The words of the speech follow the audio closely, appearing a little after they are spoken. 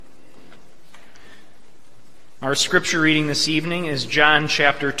Our scripture reading this evening is John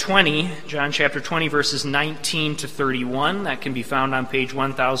chapter 20, verses 19 to 31. That can be found on page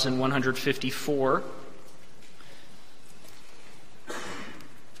 1154.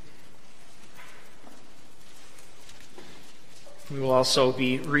 We will also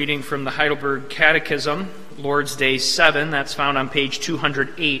be reading from the Heidelberg Catechism, Lord's Day 7. That's found on page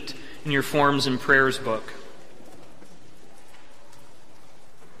 208 in your Forms and Prayers book.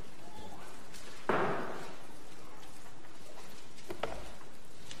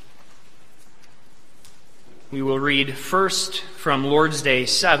 We will read first from Lord's Day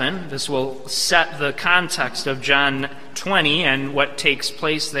 7. This will set the context of John 20 and what takes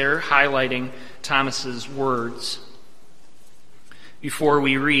place there, highlighting Thomas's words. Before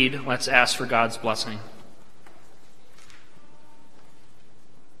we read, let's ask for God's blessing.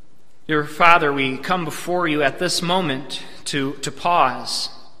 Dear Father, we come before you at this moment to pause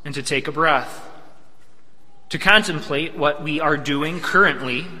and to take a breath, to contemplate what we are doing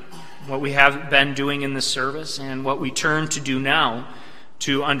currently, what we have been doing in this service, and what we turn to do now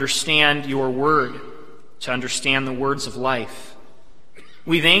to understand your word, to understand the words of life.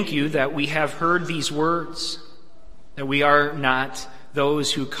 We thank you that we have heard these words, that we are not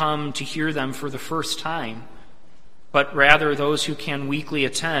those who come to hear them for the first time, but rather those who can weekly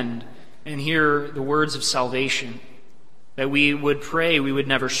attend and hear the words of salvation, that we would pray we would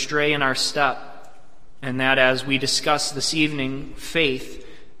never stray in our step, and that as we discuss this evening faith,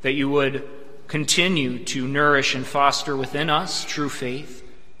 that you would continue to nourish and foster within us true faith,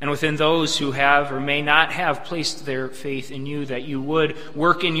 and within those who have or may not have placed their faith in you, that you would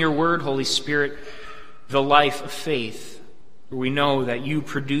work in your word, Holy Spirit, the life of faith, for we know that you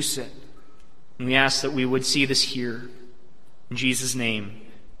produce it. And we ask that we would see this here. In Jesus' name,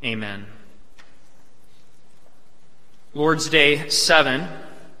 amen. Lord's Day 7.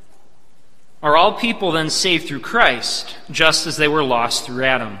 Are all people then saved through Christ, just as they were lost through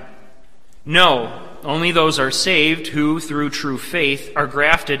Adam? No, only those are saved who, through true faith, are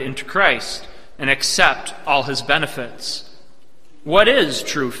grafted into Christ and accept all his benefits. What is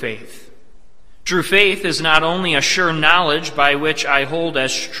true faith? True faith is not only a sure knowledge by which I hold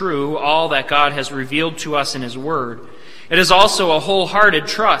as true all that God has revealed to us in his word. It is also a wholehearted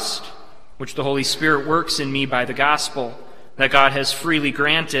trust, which the Holy Spirit works in me by the gospel, that God has freely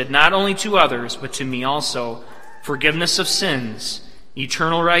granted, not only to others, but to me also, forgiveness of sins,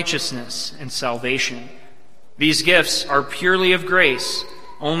 eternal righteousness, and salvation. These gifts are purely of grace,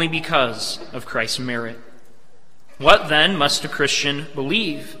 only because of Christ's merit. What then must a Christian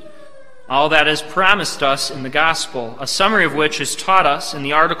believe? All that is promised us in the gospel, a summary of which is taught us in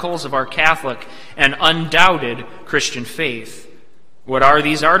the articles of our Catholic and undoubted Christian faith. What are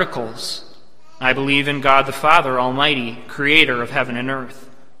these articles? I believe in God the Father Almighty, creator of heaven and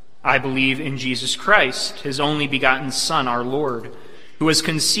earth. I believe in Jesus Christ, his only begotten Son, our Lord, who was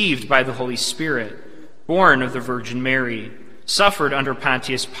conceived by the Holy Spirit, born of the Virgin Mary, suffered under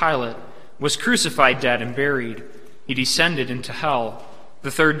Pontius Pilate, was crucified, dead, and buried. He descended into hell. The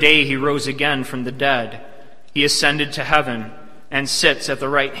third day he rose again from the dead. He ascended to heaven and sits at the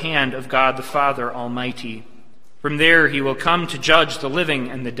right hand of God the Father Almighty. From there he will come to judge the living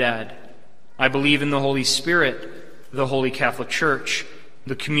and the dead. I believe in the Holy Spirit, the Holy Catholic Church,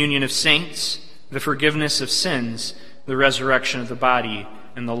 the communion of saints, the forgiveness of sins, the resurrection of the body,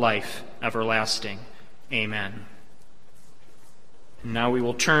 and the life everlasting. Amen. And now we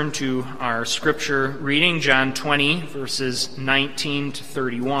will turn to our scripture reading, John 20, verses 19 to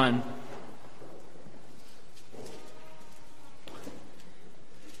 31.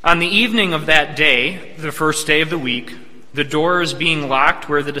 On the evening of that day, the first day of the week, the doors being locked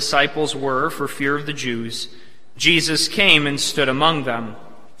where the disciples were for fear of the Jews, Jesus came and stood among them,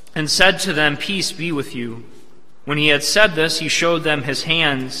 and said to them, "Peace be with you." When he had said this, he showed them his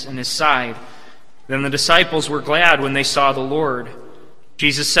hands and his side. Then the disciples were glad when they saw the Lord.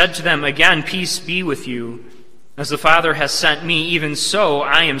 Jesus said to them again, "Peace be with you. As the Father has sent me, even so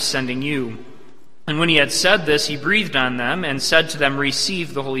I am sending you." And when he had said this, he breathed on them and said to them,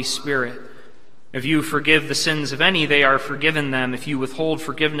 "Receive the Holy Spirit. If you forgive the sins of any, they are forgiven them. If you withhold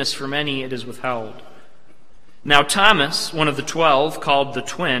forgiveness from any, it is withheld." Now Thomas, one of the 12, called the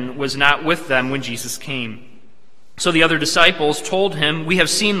twin, was not with them when Jesus came. So the other disciples told him, "We have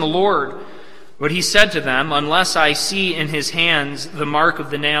seen the Lord." But he said to them, "Unless I see in his hands the mark of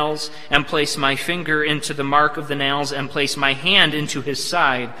the nails, and place my finger into the mark of the nails, and place my hand into his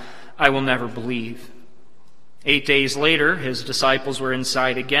side, I will never believe." 8 days later, his disciples were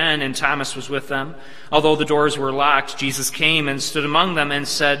inside again, and Thomas was with them. Although the doors were locked, Jesus came and stood among them and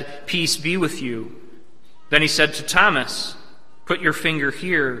said, "Peace be with you." Then he said to Thomas, "Put your finger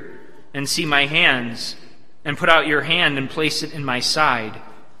here and see my hands, and put out your hand and place it in my side.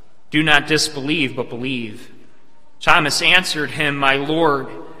 Do not disbelieve, but believe." Thomas answered him, "My Lord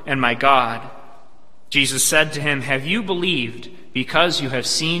and my God." Jesus said to him, "Have you believed because you have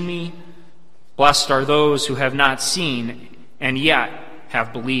seen me? Blessed are those who have not seen and yet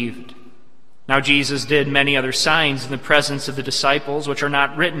have believed." Now Jesus did many other signs in the presence of the disciples, which are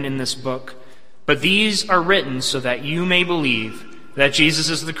not written in this book, but these are written so that you may believe that Jesus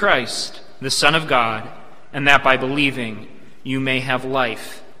is the Christ, the Son of God, and that by believing you may have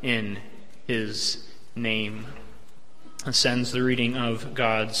life in his name. This ends the reading of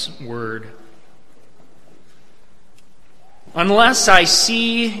God's word. Unless I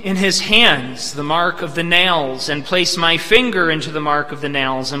see in his hands the mark of the nails, and place my finger into the mark of the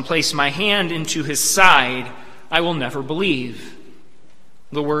nails, and place my hand into his side, I will never believe.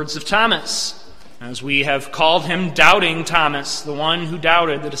 The words of Thomas, as we have called him Doubting Thomas, the one who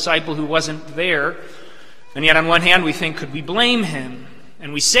doubted, the disciple who wasn't there. And yet on one hand we think, could we blame him?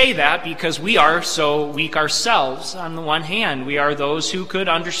 And we say that because we are so weak ourselves. On the one hand, we are those who could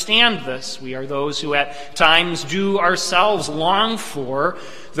understand this. We are those who at times do ourselves long for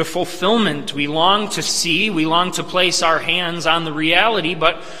the fulfillment we long to see. We long to place our hands on the reality,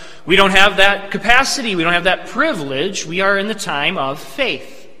 but we don't have that capacity. We don't have that privilege. We are in the time of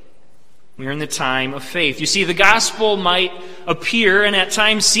faith. We are in the time of faith. You see, the gospel might appear and at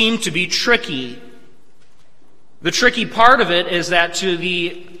times seem to be tricky. The tricky part of it is that to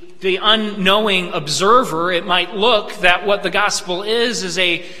the unknowing observer, it might look that what the gospel is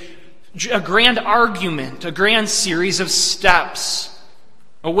a grand argument, a grand series of steps,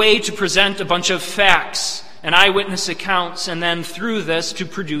 a way to present a bunch of facts and eyewitness accounts, and then through this to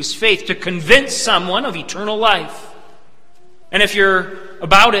produce faith, to convince someone of eternal life. And if you're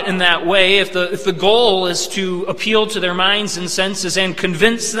about it in that way, if the goal is to appeal to their minds and senses and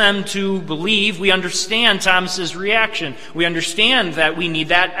convince them to believe, we understand Thomas's reaction. We understand that we need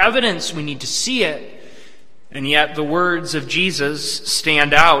that evidence. We need to see it. And yet the words of Jesus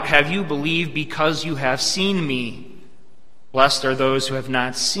stand out. Have you believed because you have seen me? Blessed are those who have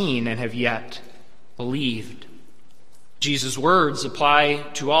not seen and have yet believed. Jesus' words apply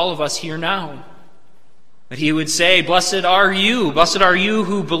to all of us here now. That he would say, blessed are you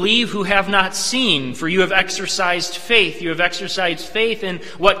who believe, who have not seen, for you have exercised faith. You have exercised faith in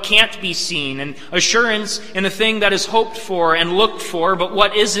what can't be seen, and assurance in a thing that is hoped for and looked for, but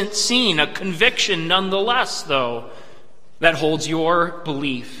what isn't seen, a conviction nonetheless, though, that holds your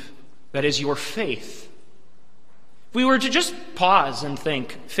belief, that is your faith. If we were to just pause and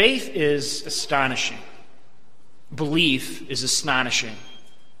think, faith is astonishing. Belief is astonishing.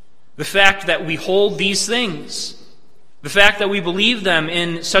 The fact that we hold these things, the fact that we believe them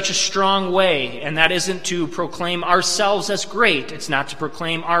in such a strong way, and that isn't to proclaim ourselves as great. It's not to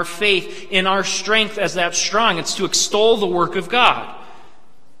proclaim our faith in our strength as that strong. It's to extol the work of God.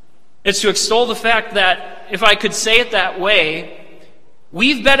 It's to extol the fact that, if I could say it that way,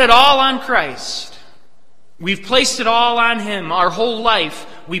 we've bet it all on Christ. We've placed it all on him. Our whole life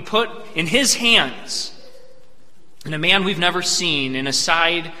we put in his hands. In a man we've never seen, in a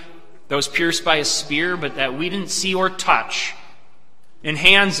side that was pierced by a spear, but that we didn't see or touch. In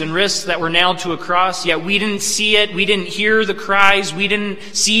hands and wrists that were nailed to a cross, yet we didn't see it, we didn't hear the cries, we didn't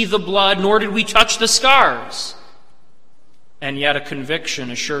see the blood, nor did we touch the scars. And yet a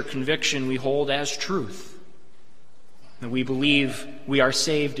conviction, a sure conviction we hold as truth. That we believe we are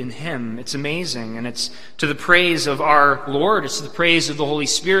saved in him. It's amazing, and it's to the praise of our Lord, it's to the praise of the Holy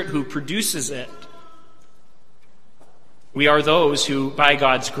Spirit who produces it. We are those who, by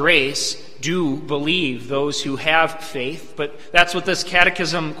God's grace, do believe, those who have faith. But that's what this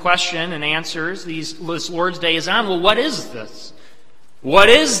catechism question and answers this Lord's Day is on. Well, what is this? What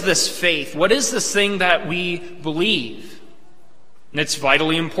is this faith? What is this thing that we believe? And it's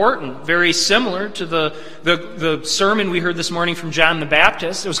vitally important, very similar to the sermon we heard this morning from John the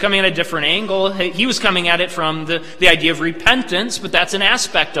Baptist. It was coming at a different angle. He was coming at it from the idea of repentance, but that's an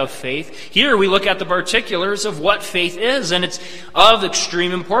aspect of faith. Here we look at the particulars of what faith is, and it's of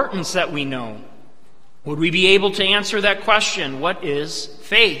extreme importance that we know. Would we be able to answer that question? What is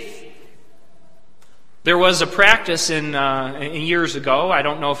faith? There was a practice in years ago, I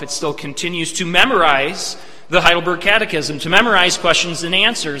don't know if it still continues, to memorize the Heidelberg Catechism, to memorize questions and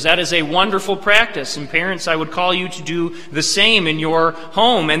answers. That is a wonderful practice, and parents, I would call you to do the same in your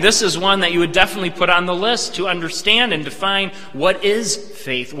home. And this is one that you would definitely put on the list to understand and define what is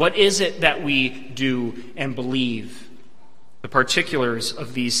faith. What is it that we do and believe? The particulars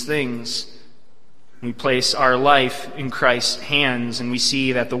of these things. We place our life in Christ's hands, and we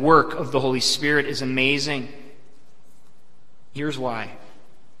see that the work of the Holy Spirit is amazing. Here's why.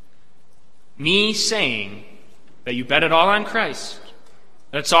 Me saying that you bet it all on Christ,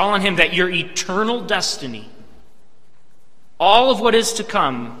 that it's all on him, that your eternal destiny, all of what is to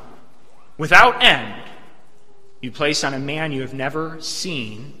come without end, you place on a man you have never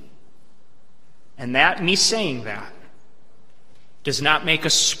seen, and that, me saying that, does not make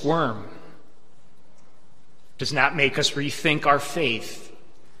us squirm, does not make us rethink our faith.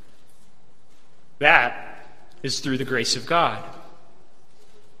 That is through the grace of God.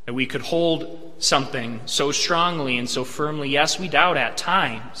 That we could hold something so strongly and so firmly. Yes, we doubt at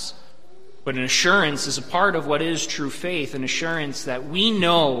times, but an assurance is a part of what is true faith, an assurance that we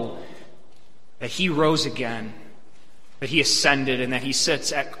know that he rose again, that he ascended, and that he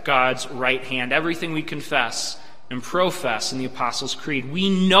sits at God's right hand. Everything we confess and profess in the Apostles' Creed, we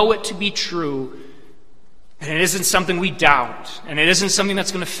know it to be true, and it isn't something we doubt, and it isn't something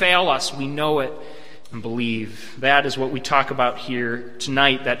that's going to fail us. We know it and believe. That is what we talk about here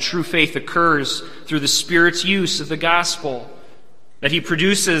tonight, that true faith occurs through the Spirit's use of the gospel, that he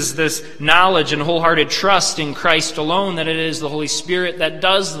produces this knowledge and wholehearted trust in Christ alone, that it is the Holy Spirit that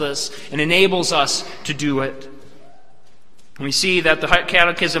does this and enables us to do it. And we see that the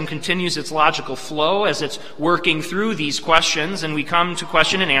Catechism continues its logical flow as it's working through these questions, and we come to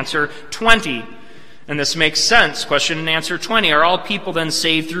question and answer 20. And this makes sense. Question and answer 20. Are all people then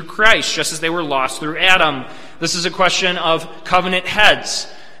saved through Christ, just as they were lost through Adam? This is a question of covenant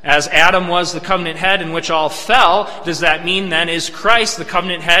heads. As Adam was the covenant head in which all fell, does that mean then is Christ the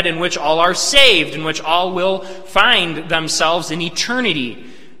covenant head in which all are saved, in which all will find themselves in eternity?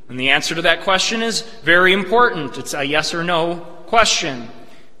 And the answer to that question is very important. It's a yes or no question.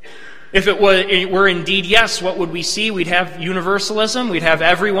 If it were indeed yes, what would we see? We'd have universalism. We'd have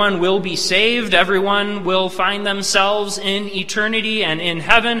everyone will be saved. Everyone will find themselves in eternity and in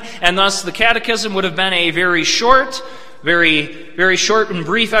heaven. And thus the Catechism would have been a very short, very short and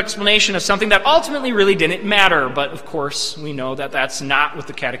brief explanation of something that ultimately really didn't matter. But of course, we know that that's not what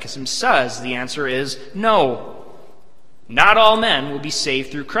the Catechism says. The answer is no. Not all men will be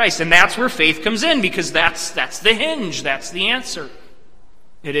saved through Christ. And that's where faith comes in, because that's the hinge. That's the answer.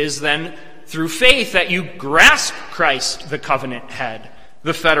 It is then through faith that you grasp Christ, the covenant head,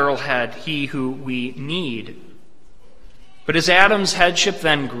 the federal head, he who we need. But is Adam's headship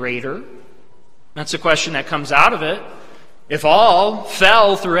then greater? That's a question that comes out of it. If all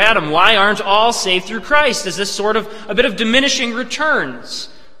fell through Adam, why aren't all saved through Christ? Is this sort of a bit of diminishing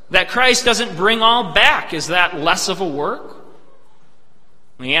returns? That Christ doesn't bring all back? Is that less of a work?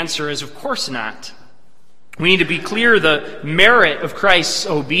 The answer is, of course not. We need to be clear, the merit of Christ's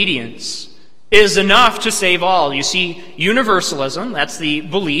obedience is enough to save all. You see, universalism, that's the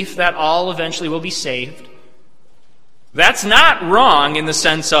belief that all eventually will be saved. That's not wrong in the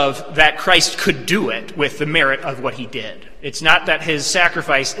sense of that Christ could do it with the merit of what he did. It's not that his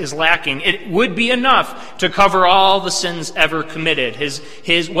sacrifice is lacking. It would be enough to cover all the sins ever committed.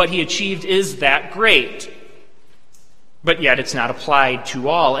 What he achieved is that great. But yet it's not applied to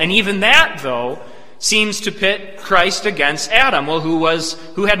all. And even that, though, seems to pit Christ against Adam. Well,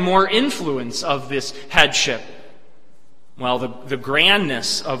 who had more influence of this headship? Well, the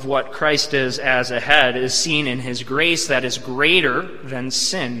grandness of what Christ is as a head is seen in his grace that is greater than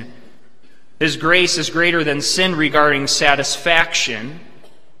sin. His grace is greater than sin regarding satisfaction,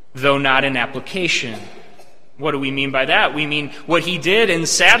 though not in application. What do we mean by that? We mean what he did in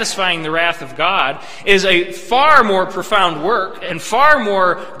satisfying the wrath of God is a far more profound work and far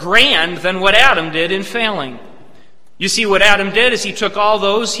more grand than what Adam did in failing. You see, what Adam did is he took all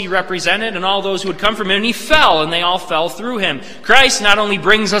those he represented and all those who would come from him, and he fell, and they all fell through him. Christ not only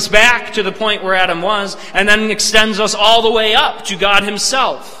brings us back to the point where Adam was, and then extends us all the way up to God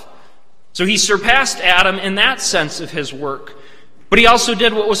himself. So he surpassed Adam in that sense of his work. But he also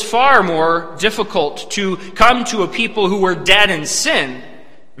did what was far more difficult, to come to a people who were dead in sin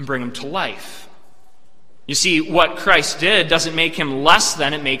and bring them to life. You see, what Christ did doesn't make him less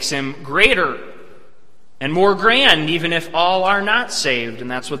than, it makes him greater and more grand, even if all are not saved.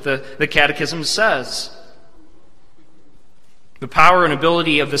 And that's what the Catechism says. The power and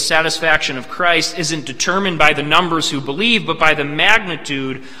ability of the satisfaction of Christ isn't determined by the numbers who believe, but by the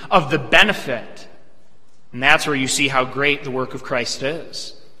magnitude of the benefit. And that's where you see how great the work of Christ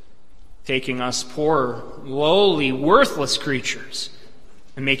is. Taking us poor, lowly, worthless creatures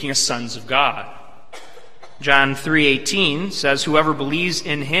and making us sons of God. John 3:18 says, "Whoever believes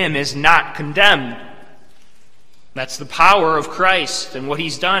in him is not condemned." That's the power of Christ and what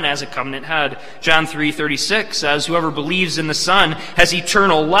he's done as a covenant head. John 3:36 says, "Whoever believes in the Son has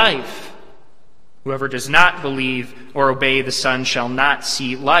eternal life." Whoever does not believe or obey the Son shall not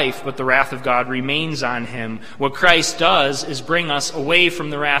see life, but the wrath of God remains on him. What Christ does is bring us away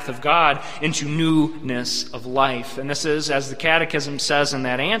from the wrath of God into newness of life. And this is, as the Catechism says in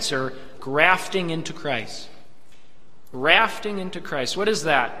that answer, grafting into Christ. Grafting into Christ. What is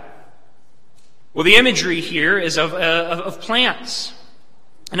that? Well, the imagery here is of plants.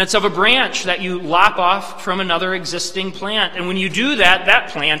 And it's of a branch that you lop off from another existing plant. And when you do that, that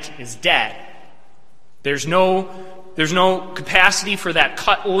plant is dead. There's no capacity for that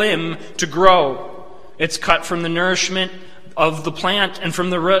cut limb to grow. It's cut from the nourishment of the plant and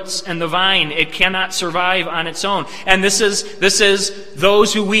from the roots and the vine. It cannot survive on its own. And this is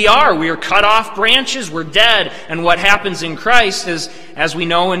those who we are. We are cut off branches. We're dead. And what happens in Christ is, as we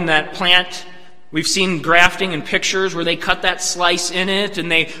know in that plant, we've seen grafting in pictures where they cut that slice in it and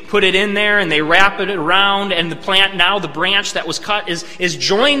they put it in there and they wrap it around, and the plant, now the branch that was cut is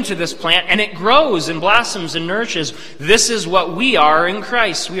joined to this plant, and it grows and blossoms and nourishes. This is what we are in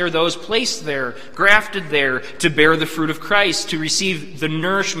Christ. We are those placed there, grafted there to bear the fruit of Christ, to receive the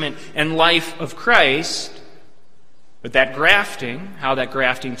nourishment and life of Christ. But that grafting, how that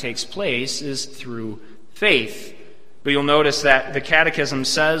grafting takes place, is through faith. But you'll notice that the Catechism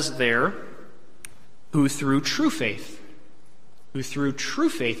says there, who through true faith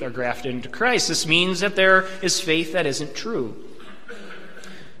are grafted into Christ. This means that there is faith that isn't true.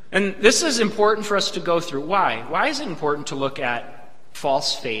 And this is important for us to go through. Why? Why is it important to look at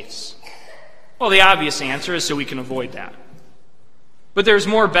false faiths? Well, the obvious answer is so we can avoid that. But there's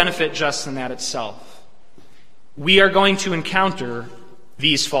more benefit just than that itself. We are going to encounter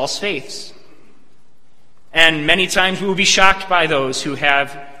these false faiths. And many times we will be shocked by those who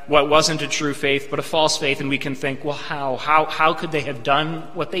have what wasn't a true faith, but a false faith, and we can think, well, how could they have done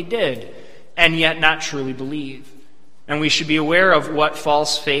what they did and yet not truly believe? And we should be aware of what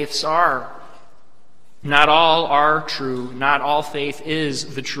false faiths are. Not all are true. Not all faith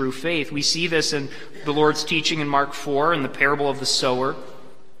is the true faith. We see this in the Lord's teaching in Mark 4 in the parable of the sower.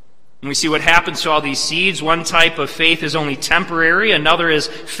 And we see what happens to all these seeds. One type of faith is only temporary. Another is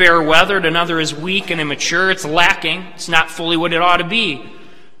fair-weathered. Another is weak and immature. It's lacking. It's not fully what it ought to be.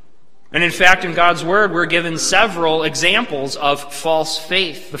 And in fact, in God's Word, we're given several examples of false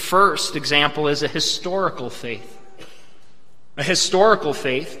faith. The first example is a historical faith. A historical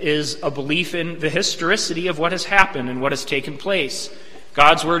faith is a belief in the historicity of what has happened and what has taken place.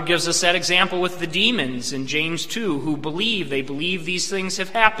 God's Word gives us that example with the demons in James 2, who believe. They believe these things have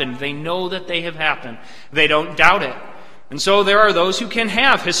happened. They know that they have happened. They don't doubt it. And so there are those who can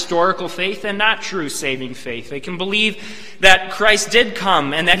have historical faith and not true saving faith. They can believe that Christ did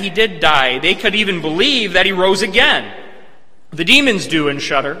come and that he did die. They could even believe that he rose again. The demons do and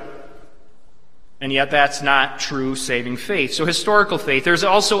shudder. And yet that's not true saving faith. So historical faith. There's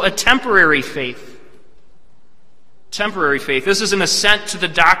also a temporary faith. Temporary faith. This is an assent to the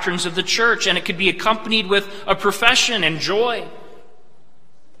doctrines of the church, and it could be accompanied with a profession and joy.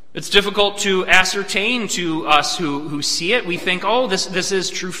 It's difficult to ascertain to us who see it. We think, oh, this is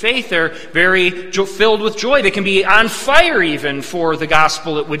true faith. They're very filled with joy. They can be on fire even for the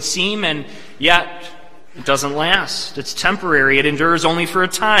gospel, it would seem, and yet it doesn't last. It's temporary. It endures only for a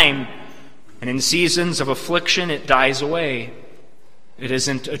time. And in seasons of affliction, it dies away. It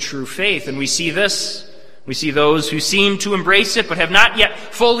isn't a true faith. And we see this. We see those who seem to embrace it but have not yet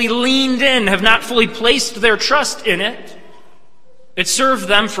fully leaned in, have not fully placed their trust in it. It served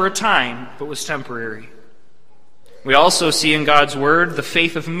them for a time, but was temporary. We also see in God's Word the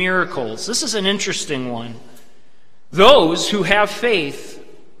faith of miracles. This is an interesting one. Those who have faith,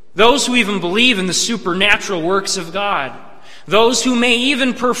 those who even believe in the supernatural works of God, those who may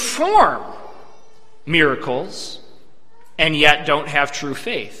even perform miracles, and yet don't have true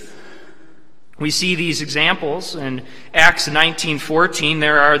faith. We see these examples in Acts 19:14.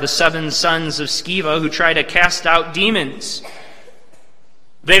 There are the 7 sons of Sceva who try to cast out demons.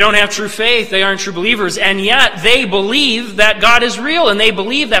 They don't have true faith. They aren't true believers. And yet they believe that God is real. And they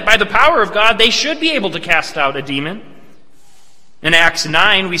believe that by the power of God, they should be able to cast out a demon. In Acts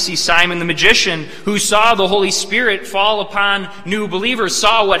 9, we see Simon the magician, who saw the Holy Spirit fall upon new believers,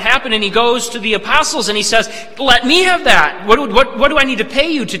 saw what happened, and he goes to the apostles and he says, let me have that. What do I need to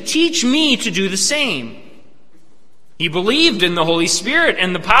pay you to teach me to do the same? He believed in the Holy Spirit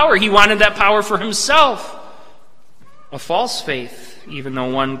and the power. He wanted that power for himself. A false faith, even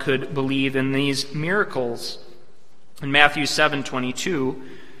though one could believe in these miracles. In Matthew 7:22,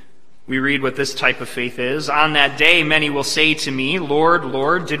 we read what this type of faith is. On that day, many will say to me, Lord,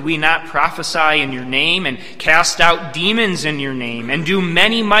 Lord, did we not prophesy in your name and cast out demons in your name and do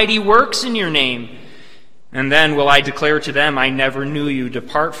many mighty works in your name? And then will I declare to them, I never knew you.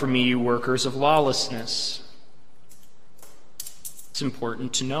 Depart from me, you workers of lawlessness. It's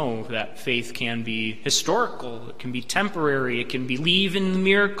important to know that faith can be historical, it can be temporary, it can believe in the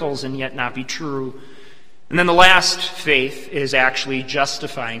miracles and yet not be true. And then the last faith is actually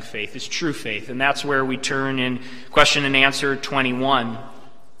justifying faith, is true faith. And that's where we turn in question and answer 21.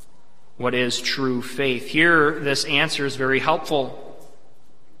 What is true faith? Here, this answer is very helpful.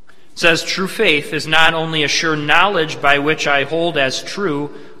 It says, true faith is not only a sure knowledge by which I hold as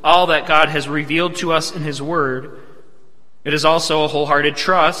true all that God has revealed to us in His Word, it is also a wholehearted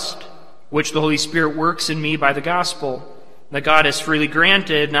trust, which the Holy Spirit works in me by the gospel, that God has freely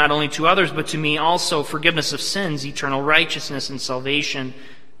granted, not only to others, but to me also, forgiveness of sins, eternal righteousness, and salvation.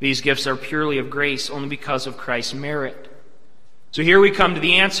 These gifts are purely of grace, only because of Christ's merit. So here we come to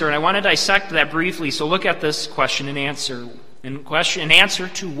the answer, and I want to dissect that briefly. So look at this question and answer. And answer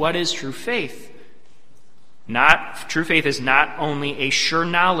to what is true faith. True faith is not only a sure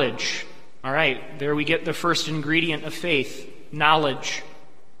knowledge. All right, there we get the first ingredient of faith, knowledge.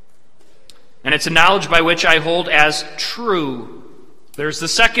 And it's a knowledge by which I hold as true. There's the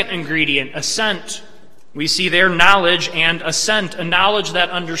second ingredient, assent. We see there knowledge and assent, a knowledge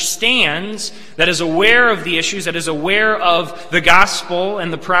that understands, that is aware of the issues, that is aware of the gospel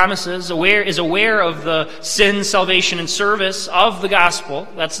and the promises, is aware of the sin, salvation, and service of the gospel.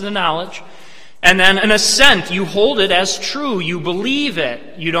 That's the knowledge. And then an assent, you hold it as true. You believe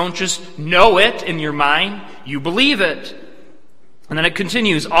it. You don't just know it in your mind, you believe it. And then it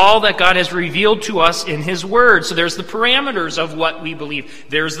continues, all that God has revealed to us in His Word. So there's the parameters of what we believe.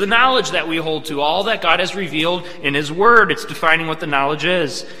 There's the knowledge that we hold to, all that God has revealed in His Word. It's defining what the knowledge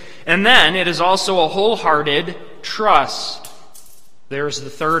is. And then it is also a wholehearted trust. There's the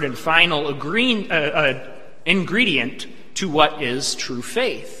third and final ingredient to what is true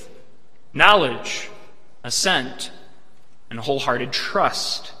faith. Knowledge, assent, and wholehearted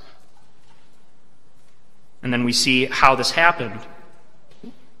trust. And then we see how this happened.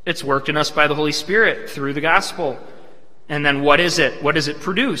 It's worked in us by the Holy Spirit through the gospel. And then what is it? What does it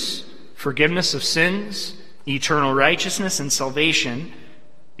produce? Forgiveness of sins, eternal righteousness, and salvation.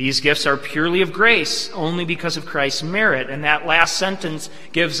 These gifts are purely of grace, only because of Christ's merit. And that last sentence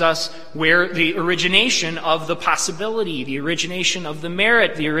gives us where the origination of the possibility, the origination of the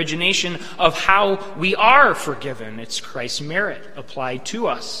merit, the origination of how we are forgiven. It's Christ's merit applied to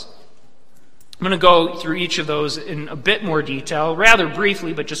us. I'm going to go through each of those in a bit more detail, rather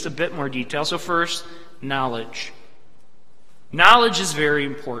briefly, but just a bit more detail. So first, knowledge. Knowledge is very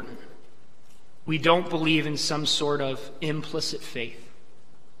important. We don't believe in some sort of implicit faith,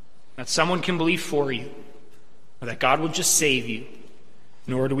 that someone can believe for you, or that God will just save you.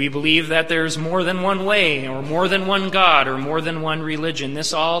 Nor do we believe that there's more than one way, or more than one God, or more than one religion.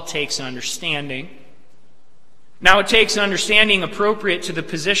 This all takes understanding. Now, it takes an understanding appropriate to the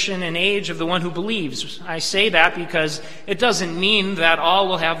position and age of the one who believes. I say that because it doesn't mean that all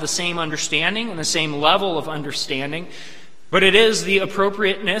will have the same understanding and the same level of understanding, but it is the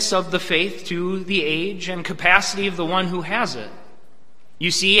appropriateness of the faith to the age and capacity of the one who has it.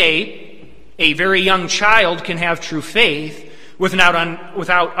 You see, a very young child can have true faith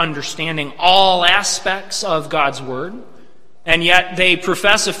without understanding all aspects of God's Word. And yet they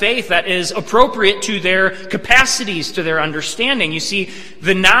profess a faith that is appropriate to their capacities, to their understanding. You see,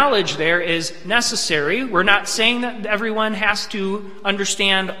 the knowledge there is necessary. We're not saying that everyone has to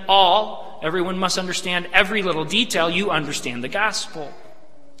understand all. Everyone must understand every little detail. You understand the gospel.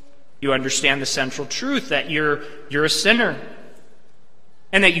 You understand the central truth that you're a sinner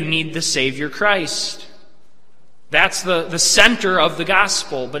and that you need the Savior Christ. That's the center of the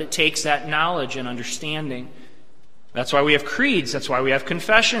gospel, but it takes that knowledge and understanding. That's why we have creeds. That's why we have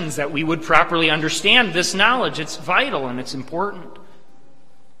confessions, that we would properly understand this knowledge. It's vital and it's important.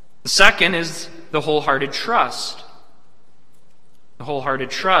 The second is the wholehearted trust. The wholehearted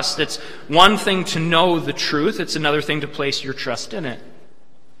trust. It's one thing to know the truth. It's another thing to place your trust in it.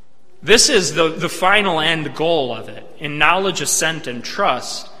 This is the final end goal of it. In knowledge, assent, and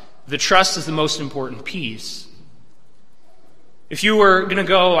trust, the trust is the most important piece. If you were going to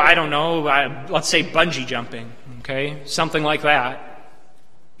go, I don't know, let's say bungee jumping, okay, something like that.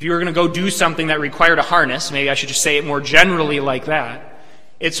 If you were going to go do something that required a harness, maybe I should just say it more generally like that,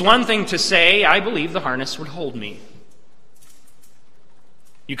 it's one thing to say, I believe the harness would hold me.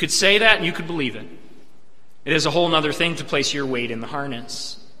 You could say that and you could believe it. It is a whole other thing to place your weight in the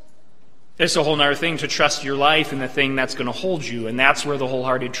harness. It's a whole other thing to trust your life in the thing that's going to hold you, and that's where the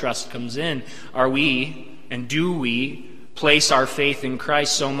wholehearted trust comes in. Are we, and do we, place our faith in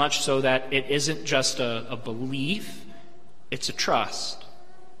Christ so much so that it isn't just a belief, it's a trust.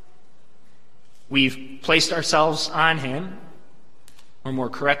 We've placed ourselves on him, or more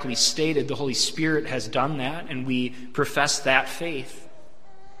correctly stated, the Holy Spirit has done that, and we profess that faith.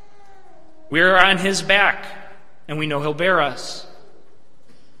 We're on his back, and we know he'll bear us.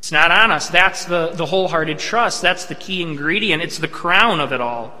 It's not on us. That's the wholehearted trust. That's the key ingredient. It's the crown of it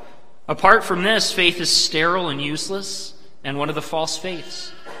all. Apart from this, faith is sterile and useless, and one of the false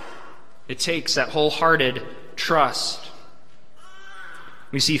faiths. It takes that wholehearted trust.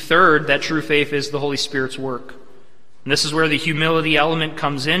 We see third, that true faith is the Holy Spirit's work. And this is where the humility element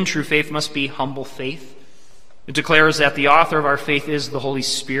comes in. True faith must be humble faith. It declares that the author of our faith is the Holy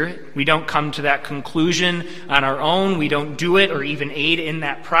Spirit. We don't come to that conclusion on our own. We don't do it or even aid in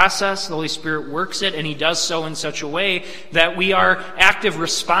that process. The Holy Spirit works it, and he does so in such a way that we are active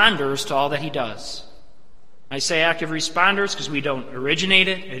responders to all that he does. I say active responders because we don't originate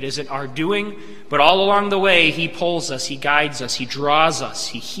it. It isn't our doing. But all along the way, he pulls us, he guides us, he draws us,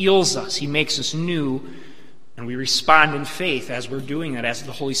 he heals us, he makes us new. And we respond in faith as we're doing that, as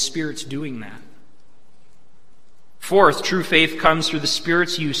the Holy Spirit's doing that. Fourth, true faith comes through the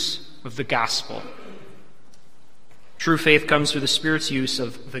Spirit's use of the gospel. True faith comes through the Spirit's use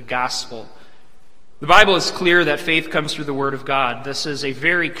of the gospel. The Bible is clear that faith comes through the Word of God. This is a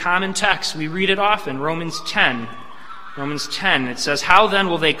very common text. We read it often. Romans 10. Romans 10, it says, "How then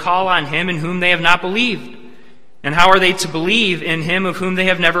will they call on him in whom they have not believed? And how are they to believe in him of whom they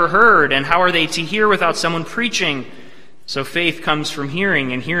have never heard? And how are they to hear without someone preaching?" So faith comes from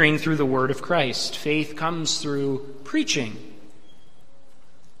hearing, and hearing through the word of Christ. Faith comes through preaching.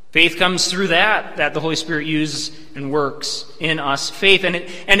 Faith comes through that the Holy Spirit uses and works in us. Faith, and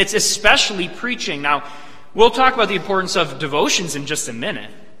it's especially preaching. Now, we'll talk about the importance of devotions in just a minute.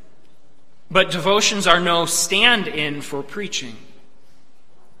 But devotions are no stand-in for preaching.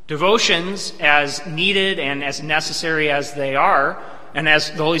 Devotions, as needed and as necessary as they are, and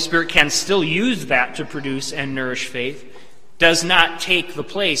as the Holy Spirit can still use that to produce and nourish faith, does not take the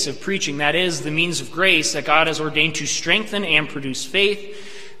place of preaching. That is the means of grace that God has ordained to strengthen and produce faith.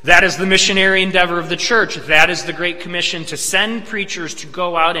 That is the missionary endeavor of the church. That is the Great Commission, to send preachers to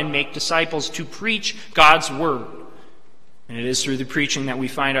go out and make disciples, to preach God's word. And it is through the preaching that we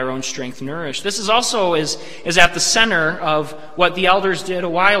find our own strength nourished. This is also is at the center of what the elders did a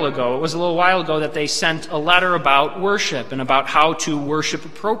while ago. It was a little while ago that they sent a letter about worship and about how to worship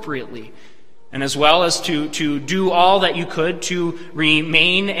appropriately. And as well as to do all that you could to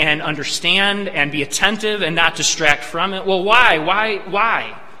remain and understand and be attentive and not distract from it. Well, why?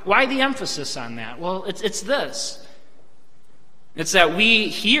 Why the emphasis on that? Well, it's this. It's that we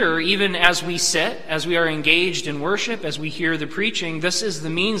hear, even as we sit, as we are engaged in worship, as we hear the preaching, this is the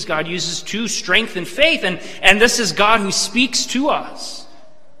means God uses to strengthen faith. And this is God who speaks to us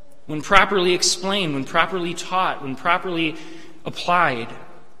when properly explained, when properly taught, when properly applied.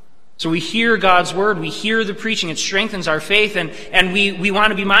 So we hear God's word, we hear the preaching, it strengthens our faith, and we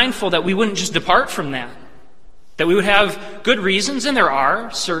want to be mindful that we wouldn't just depart from that. That we would have good reasons, and there are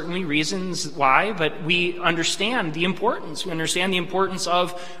certainly reasons why, but we understand the importance. We understand the importance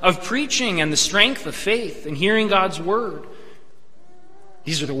of preaching and the strength of faith and hearing God's word.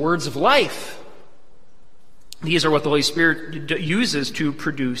 These are the words of life. These are what the Holy Spirit uses to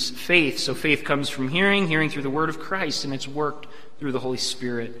produce faith. So faith comes from hearing, hearing through the word of Christ, and it's worked through the Holy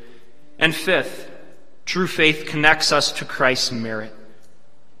Spirit. And fifth, true faith connects us to Christ's merit.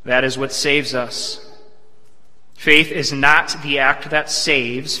 That is what saves us. Faith is not the act that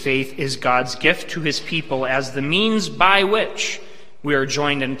saves. Faith is God's gift to his people as the means by which we are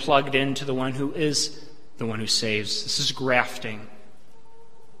joined and plugged into the one who is the one who saves. This is grafting.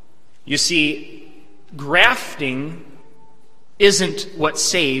 You see, grafting isn't what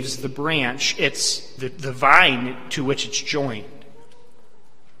saves the branch. It's the vine to which it's joined.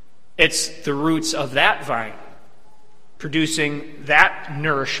 It's the roots of that vine producing that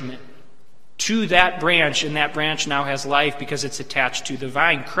nourishment to that branch, and that branch now has life because it's attached to the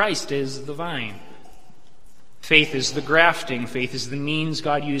vine. Christ is the vine. Faith is the grafting. Faith is the means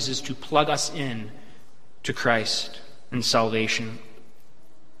God uses to plug us in to Christ and salvation.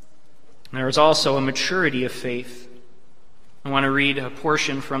 There is also a maturity of faith. I want to read a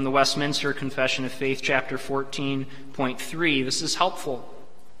portion from the Westminster Confession of Faith, chapter 14.3. This is helpful.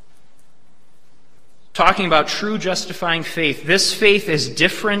 Talking about true justifying faith. This faith is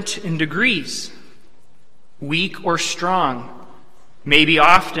different in degrees, weak or strong, maybe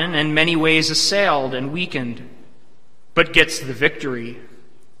often and many ways assailed and weakened, but gets the victory,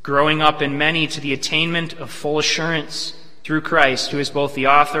 growing up in many to the attainment of full assurance through Christ, who is both the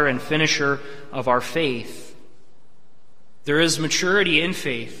author and finisher of our faith. There is maturity in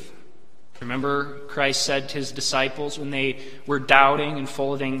faith. Remember, Christ said to his disciples when they were doubting and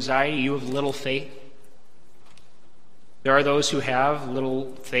full of anxiety, "You have little faith." There are those who have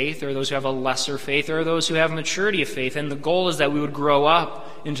little faith. There are those who have a lesser faith. There are those who have maturity of faith. And the goal is that we would grow up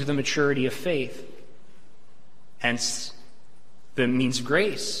into the maturity of faith. Hence, the means of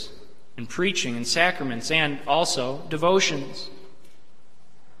grace and preaching and sacraments and also devotions.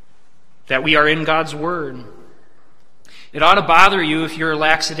 That we are in God's Word. It ought to bother you if you're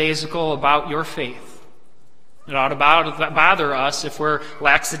lackadaisical about your faith. It ought to bother us if we're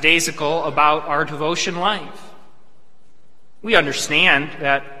lackadaisical about our devotion life. We understand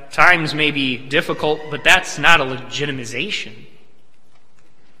that times may be difficult, but that's not a legitimization.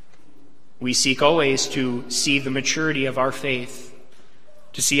 We seek always to see the maturity of our faith,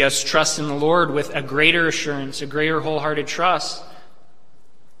 to see us trust in the Lord with a greater assurance, a greater wholehearted trust.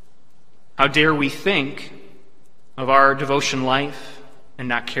 How dare we think of our devotion life and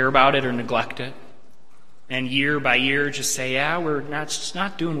not care about it or neglect it, and year by year just say, we're just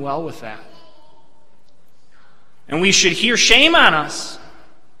not doing well with that. And we should hear shame on us.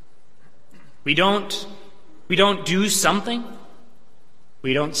 We don't do something.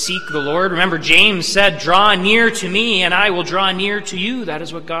 We don't seek the Lord. Remember, James said, "Draw near to me, and I will draw near to you." That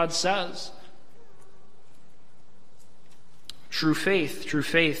is what God says. True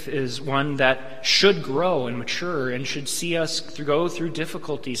faith is one that should grow and mature and should see us go through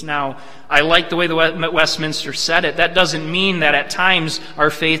difficulties. Now, I like the way the Westminster said it. That doesn't mean that at times our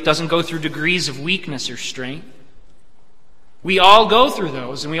faith doesn't go through degrees of weakness or strength. We all go through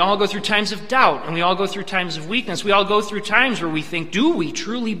those, and we all go through times of doubt, and we all go through times of weakness. We all go through times where we think, do we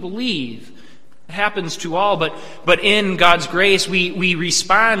truly believe? It happens to all, but in God's grace, we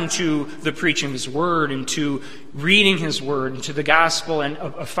respond to the preaching of His Word and to reading His Word and to the gospel, and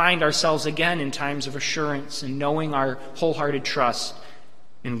find ourselves again in times of assurance and knowing our wholehearted trust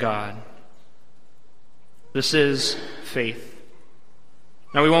in God. This is faith.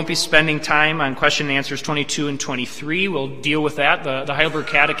 Now, we won't be spending time on question and answers 22 and 23. We'll deal with that. The Heidelberg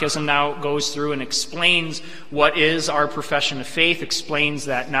Catechism now goes through and explains what is our profession of faith, explains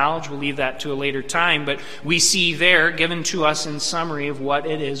that knowledge. We'll leave that to a later time. But we see there, given to us in summary, of what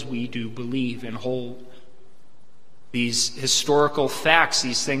it is we do believe and hold. These historical facts,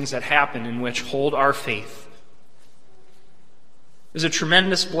 these things that happen in which hold our faith. It's a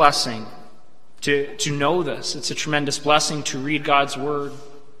tremendous blessing to know this. It's a tremendous blessing to read God's Word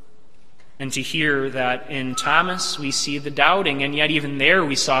and to hear that in Thomas we see the doubting, and yet even there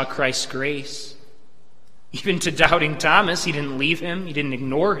we saw Christ's grace. Even to doubting Thomas, He didn't leave him. He didn't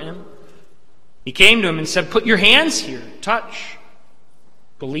ignore him. He came to him and said, "Put your hands here. Touch.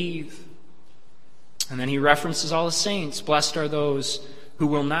 Believe." And then He references all the saints. Blessed are those who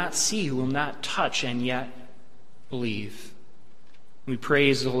will not see, who will not touch, and yet believe. We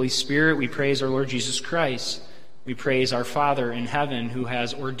praise the Holy Spirit. We praise our Lord Jesus Christ. We praise our Father in heaven who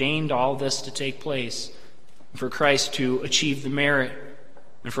has ordained all this to take place, and for Christ to achieve the merit,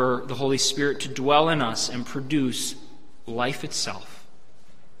 and for the Holy Spirit to dwell in us and produce life itself.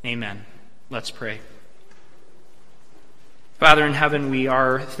 Amen. Let's pray. Father in heaven, we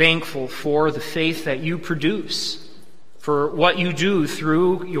are thankful for the faith that You produce, for what You do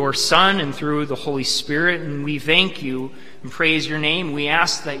through Your Son and through the Holy Spirit, and we thank You and praise Your name. We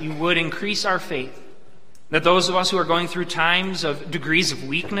ask that You would increase our faith, that those of us who are going through times of degrees of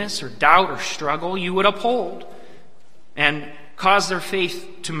weakness or doubt or struggle, You would uphold and cause their faith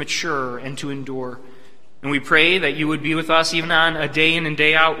to mature and to endure. And we pray that You would be with us even on a day in and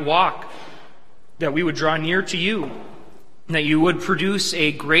day out walk, that we would draw near to You, and that You would produce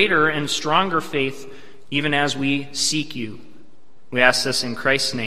a greater and stronger faith even as we seek You. We ask this in Christ's name.